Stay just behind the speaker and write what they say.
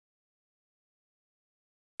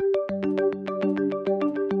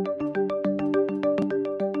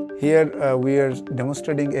Here we are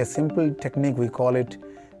demonstrating a simple technique. We call it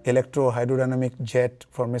Electro Hydrodynamic jet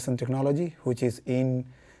formation technology, which is in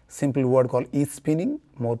simple word called e-spinning,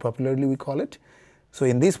 more popularly we call it. So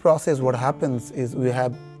in this process what happens is we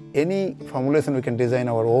have any formulation we can design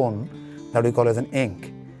our own that we call as an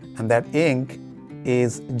ink, and that ink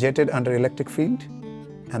is jetted under electric field,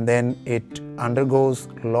 and then it undergoes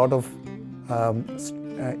a lot of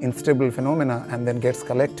unstable phenomena and then gets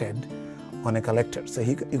collected on a collector. So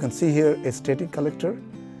you can see here a static collector.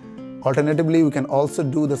 Alternatively, we can also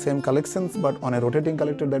do the same collections but on a rotating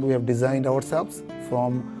collector that we have designed ourselves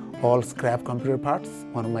from all scrap computer parts.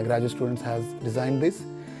 One of my graduate students has designed this.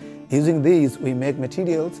 Using these, we make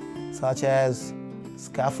materials such as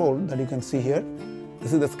scaffold that you can see here.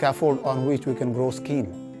 This is the scaffold on which we can grow skin,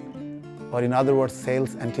 or in other words,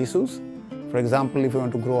 cells and tissues. For example, if you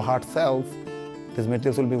want to grow heart cells, these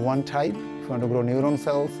materials will be one type. If you want to grow neuron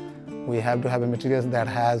cells, we have to have a material that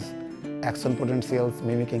has axon potentials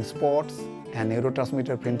mimicking spots and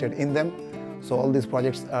neurotransmitter printed in them. So all these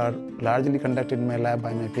projects are largely conducted in my lab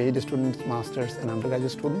by my PhD students, masters and undergraduate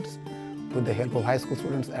students with the help of high school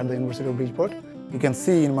students at the University of Bridgeport. You can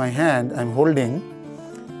see in my hand I'm holding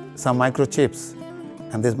some microchips,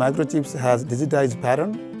 and this microchips has digitized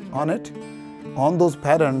pattern on it. On those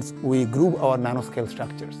patterns we group our nanoscale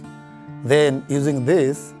structures. Then using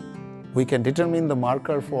this we can determine the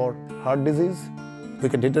marker for heart disease. We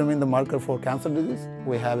can determine the marker for cancer disease.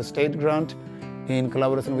 We have a state grant in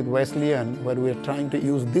collaboration with Wesleyan where we are trying to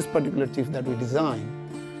use this particular chip that we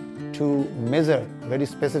designed to measure very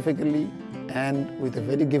specifically and with a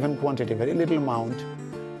very given quantity, very little amount,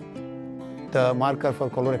 the marker for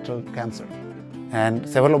colorectal cancer. And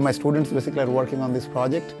several of my students basically are working on this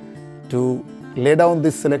project to lay down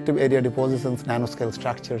these selective area depositions, nanoscale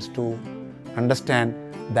structures to understand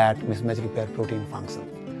that mismatch repair protein function.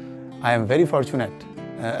 I am very fortunate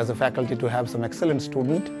as a faculty to have some excellent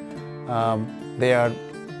students. They are,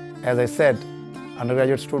 as I said,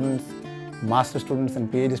 undergraduate students, master students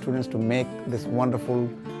and PhD students to make this wonderful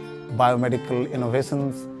biomedical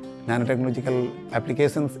innovations, nanotechnological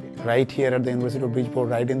applications right here at the University of Bridgeport,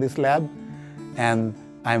 right in this lab. And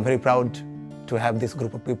I am very proud to have this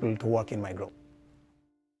group of people to work in my group.